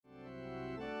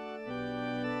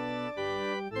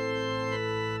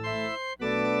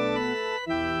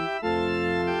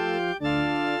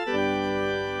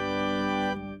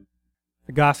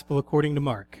The Gospel according to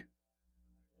Mark.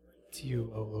 To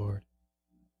you, O Lord.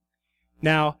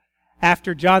 Now,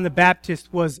 after John the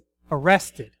Baptist was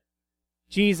arrested,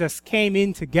 Jesus came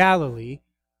into Galilee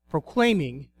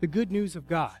proclaiming the good news of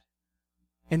God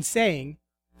and saying,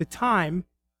 "The time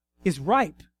is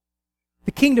ripe.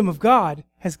 The kingdom of God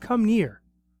has come near.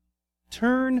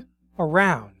 Turn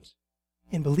around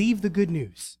and believe the good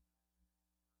news."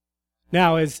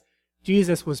 Now, as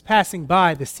Jesus was passing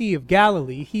by the Sea of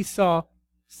Galilee, he saw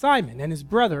Simon and his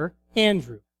brother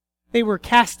Andrew. They were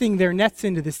casting their nets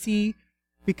into the sea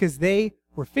because they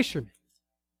were fishermen.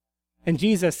 And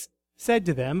Jesus said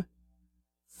to them,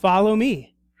 "Follow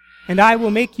me, and I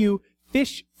will make you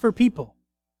fish for people."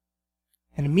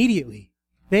 And immediately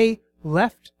they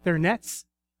left their nets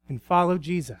and followed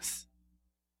Jesus.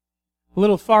 A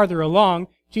little farther along,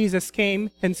 Jesus came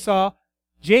and saw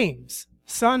James,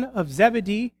 son of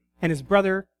Zebedee, and his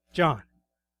brother John.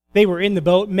 They were in the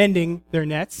boat mending their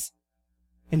nets,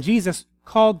 and Jesus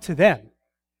called to them,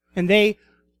 and they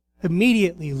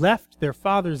immediately left their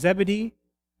father Zebedee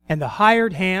and the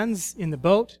hired hands in the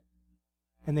boat,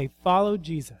 and they followed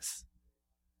Jesus.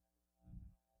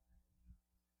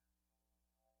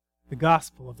 The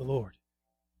Gospel of the Lord.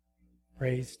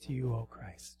 Praise to you, O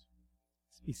Christ.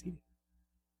 Let's be seated.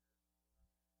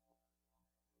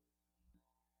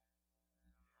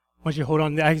 I want you to hold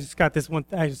on. I just got this one.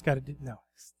 I just got to. No,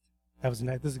 that was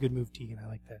nice. This is a good move, Tegan. I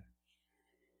like that.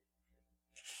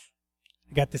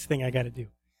 I got this thing I got to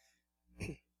do.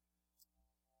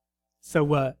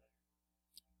 So, a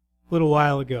little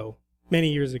while ago,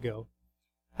 many years ago,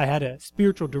 I had a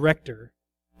spiritual director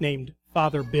named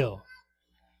Father Bill.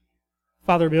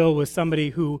 Father Bill was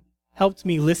somebody who helped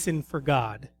me listen for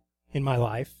God in my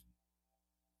life.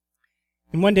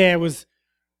 And one day I was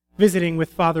visiting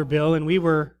with Father Bill, and we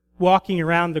were walking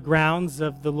around the grounds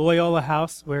of the Loyola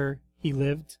house where he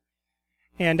lived.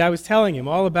 And I was telling him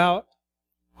all about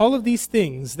all of these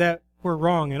things that were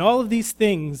wrong and all of these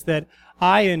things that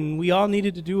I and we all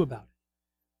needed to do about it.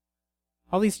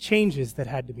 All these changes that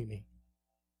had to be made.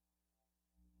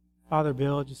 Father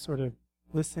Bill just sort of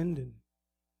listened and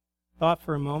thought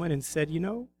for a moment and said, "You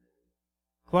know,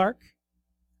 Clark,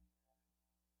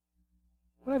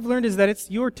 what I've learned is that it's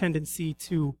your tendency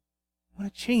to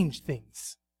want to change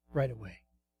things right away.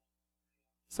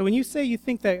 So when you say you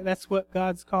think that that's what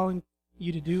God's calling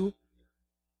you to do,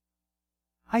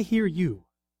 I hear you.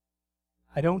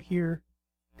 I don't hear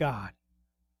God.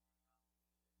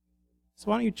 So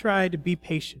why don't you try to be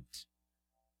patient?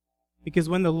 Because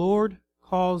when the Lord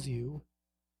calls you,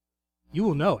 you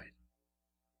will know it."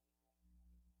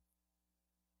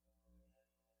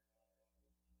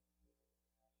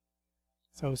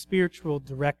 So, spiritual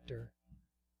director.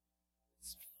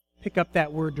 Let's pick up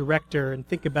that word director and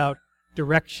think about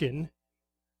direction,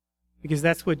 because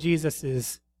that's what Jesus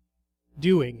is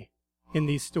doing in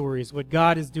these stories, what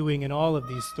God is doing in all of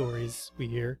these stories we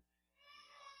hear.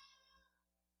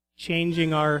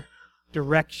 Changing our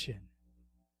direction.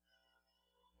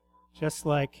 Just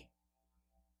like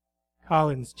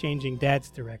Colin's changing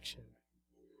Dad's direction.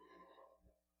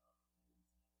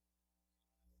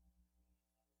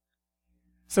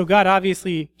 So God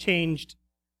obviously changed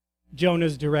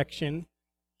Jonah's direction.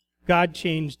 God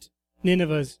changed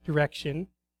Nineveh's direction.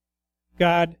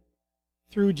 God,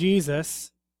 through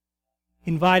Jesus,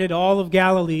 invited all of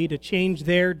Galilee to change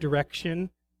their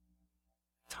direction.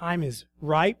 Time is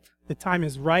ripe. The time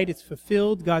is right. It's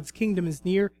fulfilled. God's kingdom is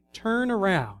near. Turn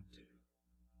around.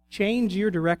 Change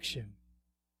your direction.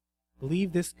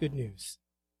 Believe this good news.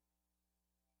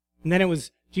 And then it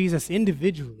was Jesus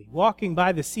individually walking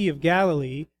by the Sea of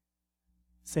Galilee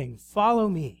saying, "Follow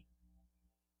me."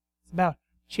 It's about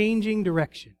changing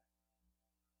direction.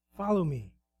 Follow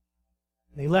me.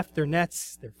 They left their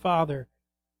nets, their father.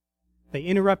 They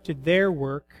interrupted their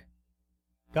work.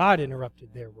 God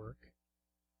interrupted their work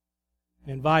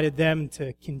and invited them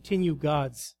to continue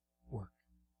God's work.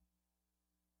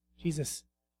 Jesus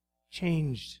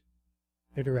changed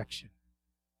their direction.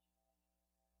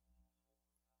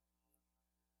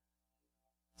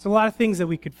 There's a lot of things that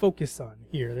we could focus on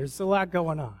here. There's a lot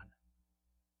going on.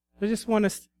 I just want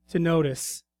us to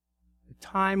notice the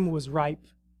time was ripe.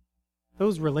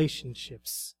 Those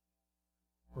relationships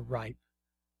were ripe.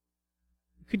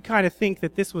 You could kind of think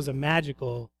that this was a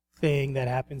magical thing that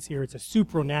happens here. It's a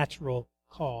supernatural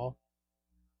call.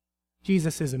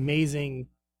 Jesus' amazing,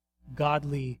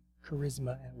 godly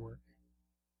charisma at work.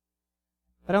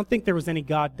 I don't think there was any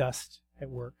God dust at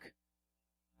work.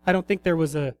 I don't think there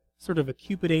was a sort of a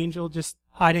Cupid angel just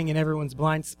hiding in everyone's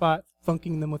blind spot,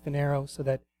 thunking them with an arrow so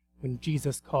that when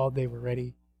Jesus called, they were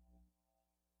ready.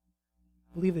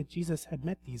 I believe that Jesus had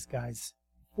met these guys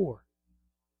before.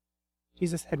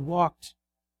 Jesus had walked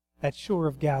that shore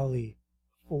of Galilee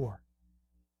before.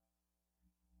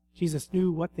 Jesus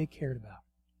knew what they cared about.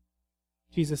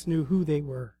 Jesus knew who they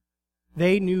were.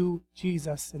 They knew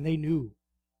Jesus, and they knew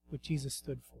what Jesus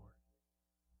stood for.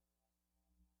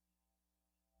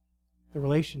 The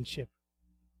relationship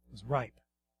was ripe.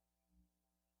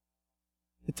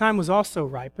 The time was also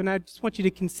ripe, and I just want you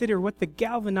to consider what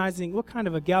kind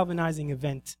of a galvanizing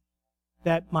event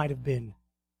that might have been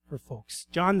for folks.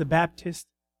 John the Baptist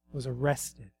was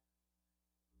arrested.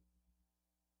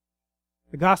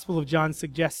 The Gospel of John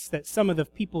suggests that some of the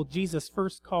people Jesus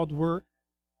first called were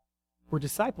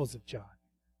disciples of John.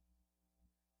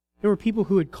 There were people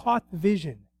who had caught the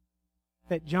vision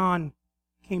that John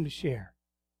came to share.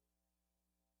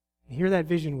 And here that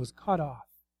vision was cut off,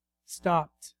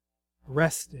 stopped,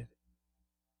 arrested.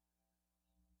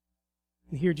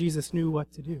 And here Jesus knew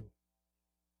what to do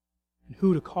and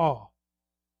who to call.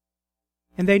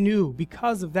 And they knew,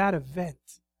 because of that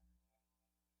event,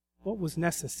 what was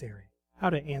necessary, how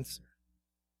to answer.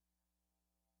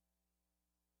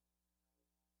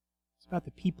 It's about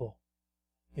the people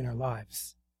in our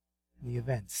lives and the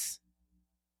events,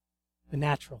 the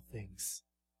natural things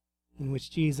in which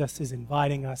Jesus is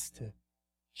inviting us to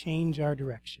change our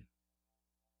direction.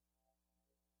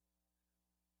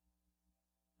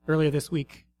 Earlier this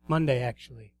week, Monday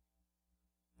actually,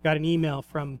 got an email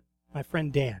from my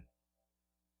friend Dan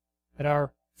that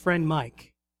our friend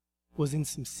Mike was in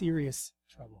some serious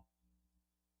trouble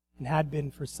and had been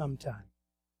for some time.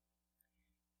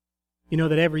 You know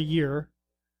that every year,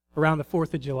 around the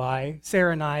 4th of July,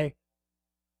 Sarah and I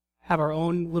have our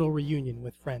own little reunion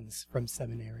with friends from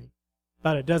seminary.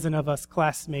 About a dozen of us,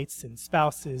 classmates and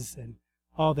spouses and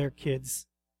all their kids.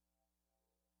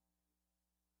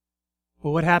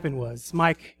 Well, what happened was,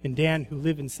 Mike and Dan, who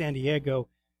live in San Diego,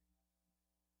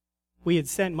 we had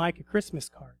sent Mike a Christmas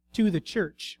card to the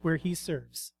church where he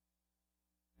serves.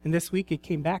 And this week it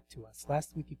came back to us.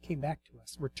 Last week it came back to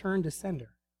us. Return to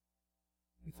sender.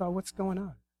 We thought, what's going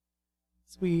on?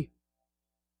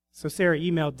 So Sarah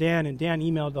emailed Dan, and Dan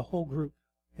emailed the whole group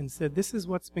and said, this is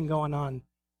what's been going on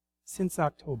since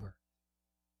October.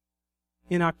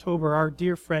 In October, our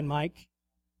dear friend Mike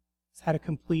has had a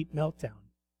complete meltdown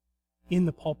in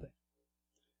the pulpit.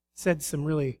 Said some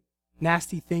really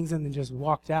nasty things and then just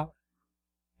walked out.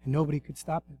 And nobody could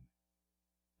stop him.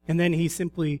 And then he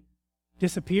simply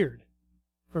disappeared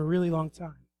for a really long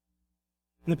time.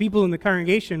 And the people in the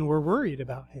congregation were worried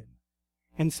about him.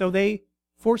 And so they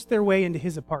forced their way into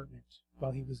his apartment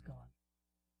while he was gone.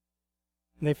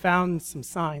 And they found some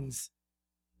signs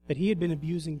that he had been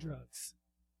abusing drugs.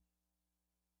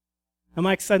 Now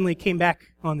Mike suddenly came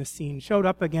back on the scene, showed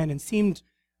up again, and seemed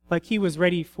like he was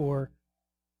ready for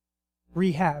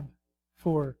rehab,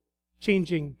 for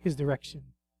changing his direction.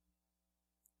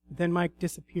 But then Mike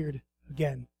disappeared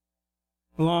again,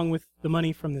 along with the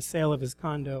money from the sale of his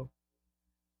condo.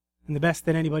 And the best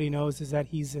that anybody knows is that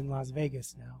he's in Las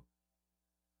Vegas now,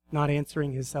 not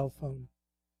answering his cell phone,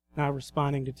 not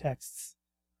responding to texts,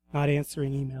 not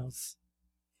answering emails.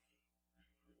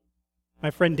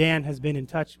 My friend Dan has been in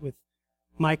touch with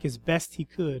Mike as best he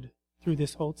could through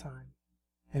this whole time,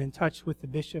 and in touch with the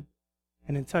bishop,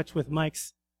 and in touch with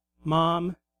Mike's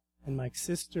mom and Mike's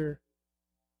sister,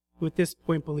 who at this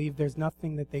point believe there's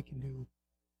nothing that they can do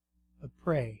but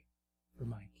pray for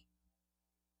Mike.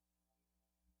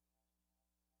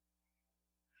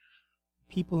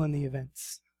 People and the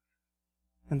events,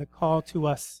 and the call to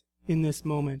us in this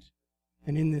moment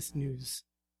and in this news.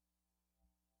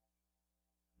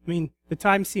 I mean, the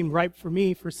time seemed ripe for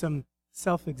me for some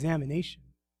self-examination.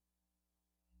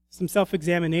 Some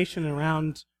self-examination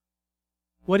around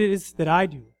what it is that I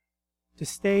do to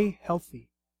stay healthy,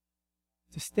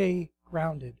 to stay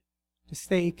grounded, to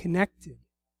stay connected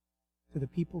to the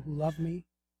people who love me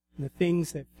and the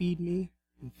things that feed me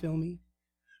and fill me.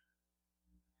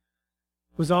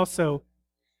 It was also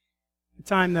the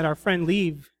time that our friend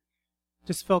Leave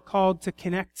just felt called to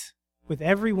connect with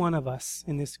every one of us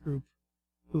in this group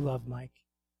who loved Mike.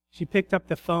 She picked up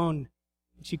the phone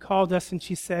and she called us and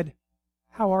she said,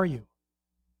 "How are you?"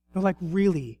 No, like,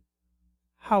 really,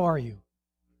 how are you?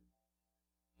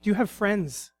 Do you have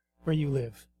friends where you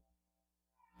live?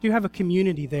 Do you have a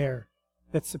community there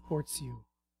that supports you?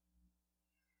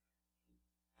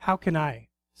 How can I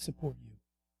support you?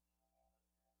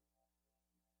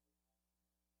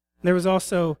 There was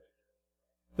also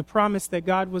the promise that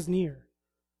God was near.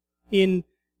 In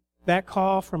that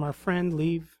call from our friend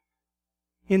Leave,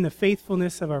 in the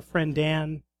faithfulness of our friend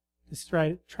Dan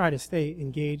to try to stay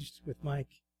engaged with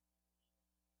Mike.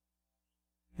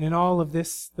 And in all of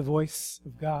this, the voice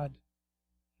of God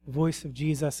the voice of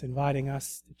Jesus inviting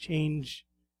us to change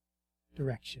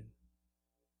direction.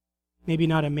 Maybe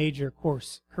not a major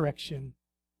course correction,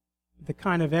 but the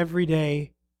kind of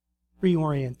everyday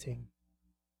reorienting,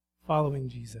 following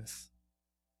Jesus.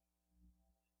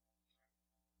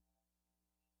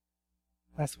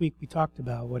 Last week we talked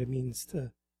about what it means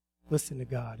to listen to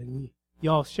God, and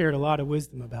y'all shared a lot of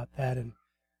wisdom about that, and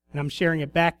I'm sharing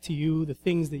it back to you, the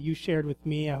things that you shared with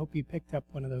me. I hope you picked up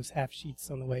one of those half sheets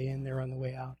on the way in, they're on the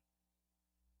way out.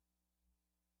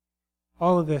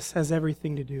 All of this has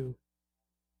everything to do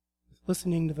with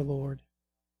listening to the Lord,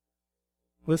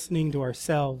 listening to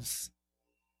ourselves,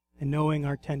 and knowing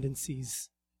our tendencies,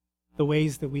 the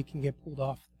ways that we can get pulled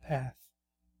off the path,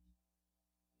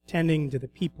 tending to the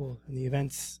people and the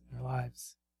events in our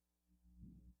lives,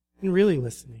 and really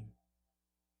listening.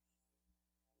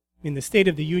 I mean, the State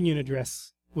of the Union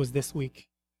address was this week,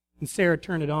 and Sarah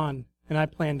turned it on, and I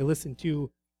planned to listen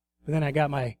too, but then I got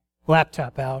my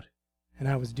laptop out, and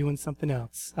I was doing something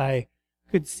else. I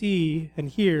could see and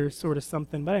hear sort of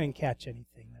something, but I didn't catch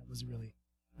anything that was really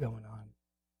going on.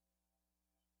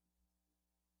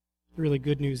 The really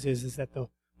good news is that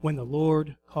when the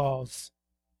Lord calls,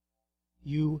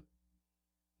 you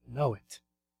know it.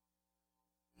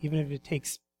 Even if it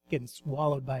takes getting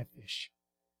swallowed by a fish,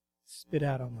 spit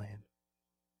out on land.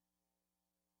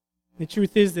 The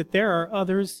truth is that there are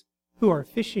others who are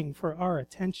fishing for our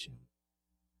attention.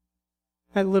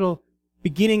 That little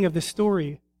beginning of the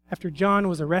story, after John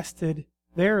was arrested,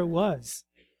 there it was.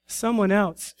 Someone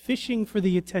else fishing for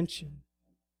the attention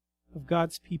of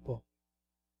God's people.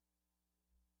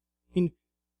 I mean,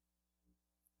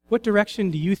 what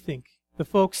direction do you think the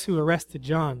folks who arrested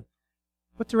John,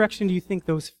 what direction do you think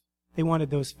they wanted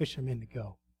those fishermen to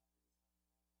go?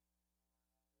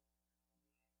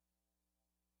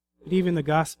 But even the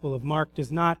Gospel of Mark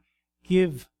does not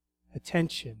give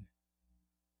attention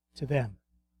to them.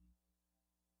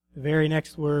 The very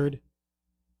next word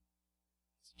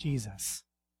is Jesus.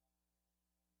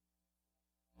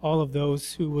 All of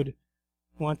those who would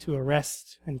want to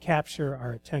arrest and capture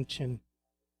our attention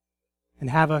and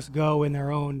have us go in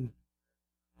their own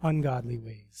ungodly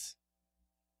ways.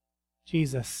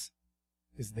 Jesus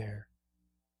is there.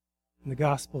 And the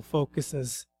gospel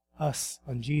focuses us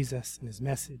on Jesus and his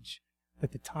message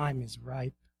that the time is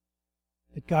ripe,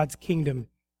 that God's kingdom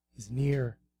is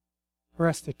near, for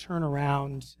us to turn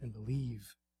around and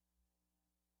believe.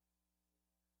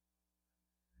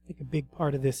 I think a big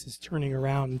part of this is turning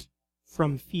around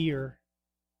from fear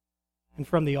and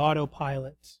from the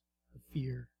autopilot of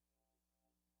fear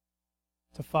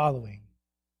to following,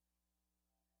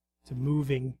 to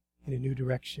moving in a new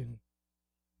direction,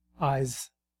 eyes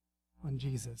on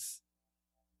Jesus.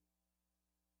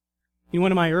 In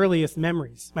one of my earliest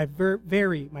memories, my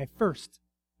first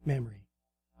memory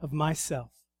of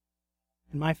myself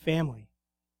and my family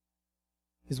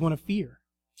is one of fear.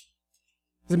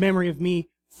 It's a memory of me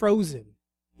frozen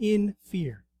in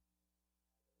fear.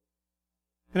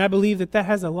 And I believe that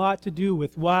has a lot to do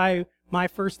with why my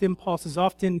first impulse is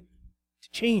often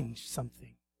to change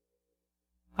something.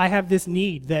 I have this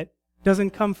need that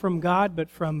doesn't come from God, but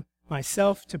from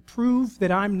myself to prove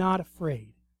that I'm not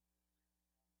afraid.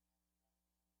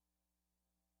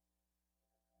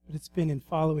 But it's been in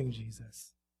following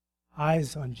Jesus,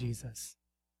 eyes on Jesus,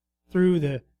 through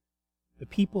the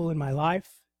people in my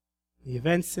life, the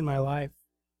events in my life,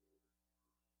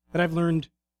 that I've learned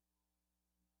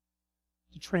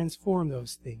to transform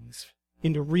those things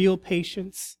into real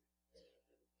patience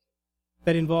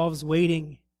that involves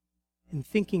waiting and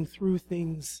thinking through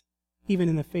things, even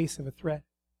in the face of a threat.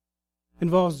 It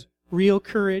involves real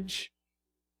courage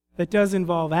that does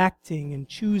involve acting and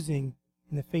choosing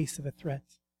in the face of a threat,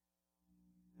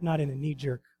 not in a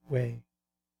knee-jerk way.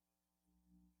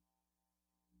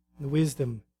 The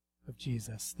wisdom of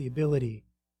Jesus, the ability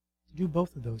to do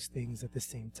both of those things at the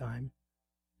same time,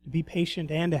 to be patient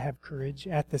and to have courage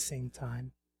at the same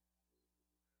time.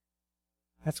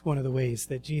 That's one of the ways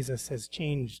that Jesus has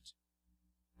changed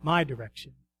my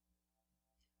direction.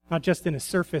 Not just in a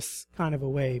surface kind of a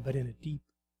way, but in a deep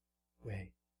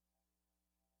way.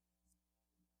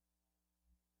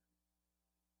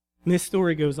 And this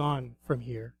story goes on from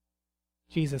here.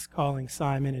 Jesus calling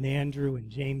Simon and Andrew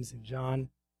and James and John.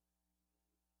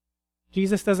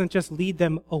 Jesus doesn't just lead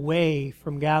them away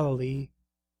from Galilee,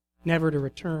 never to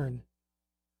return.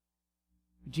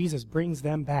 Jesus brings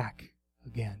them back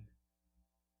again,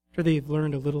 after they've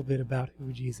learned a little bit about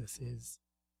who Jesus is.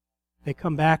 They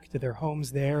come back to their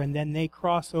homes there, and then they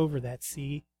cross over that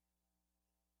sea.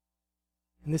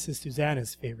 And this is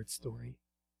Susanna's favorite story,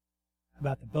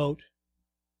 about the boat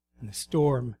and the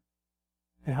storm,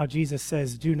 and how Jesus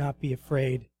says, "Do not be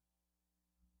afraid.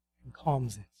 and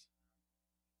calms it.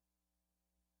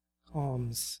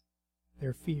 Calms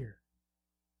their fear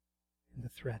and the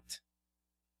threat.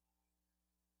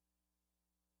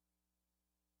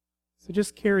 So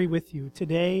just carry with you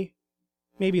today,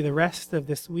 maybe the rest of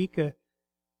this week, a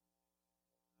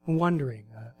wondering,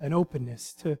 an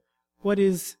openness to what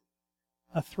is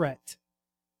a threat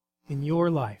in your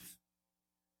life.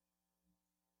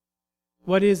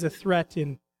 What is a threat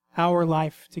in our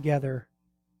life together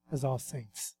as all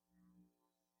saints?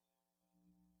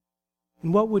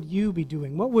 And what would you be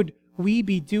doing? What would we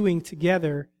be doing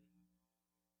together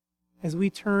as we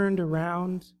turned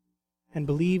around and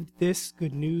believed this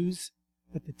good news,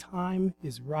 that the time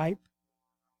is ripe,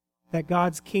 that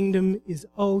God's kingdom is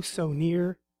oh so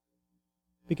near,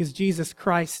 because Jesus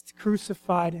Christ,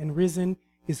 crucified and risen,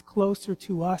 is closer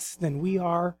to us than we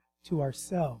are to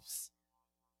ourselves?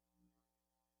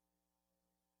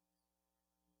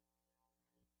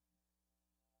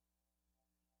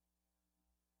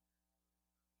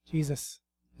 Jesus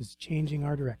is changing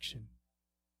our direction.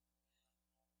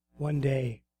 One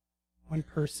day, one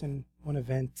person, one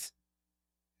event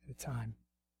at a time.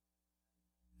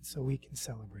 And so we can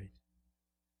celebrate.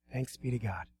 Thanks be to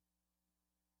God.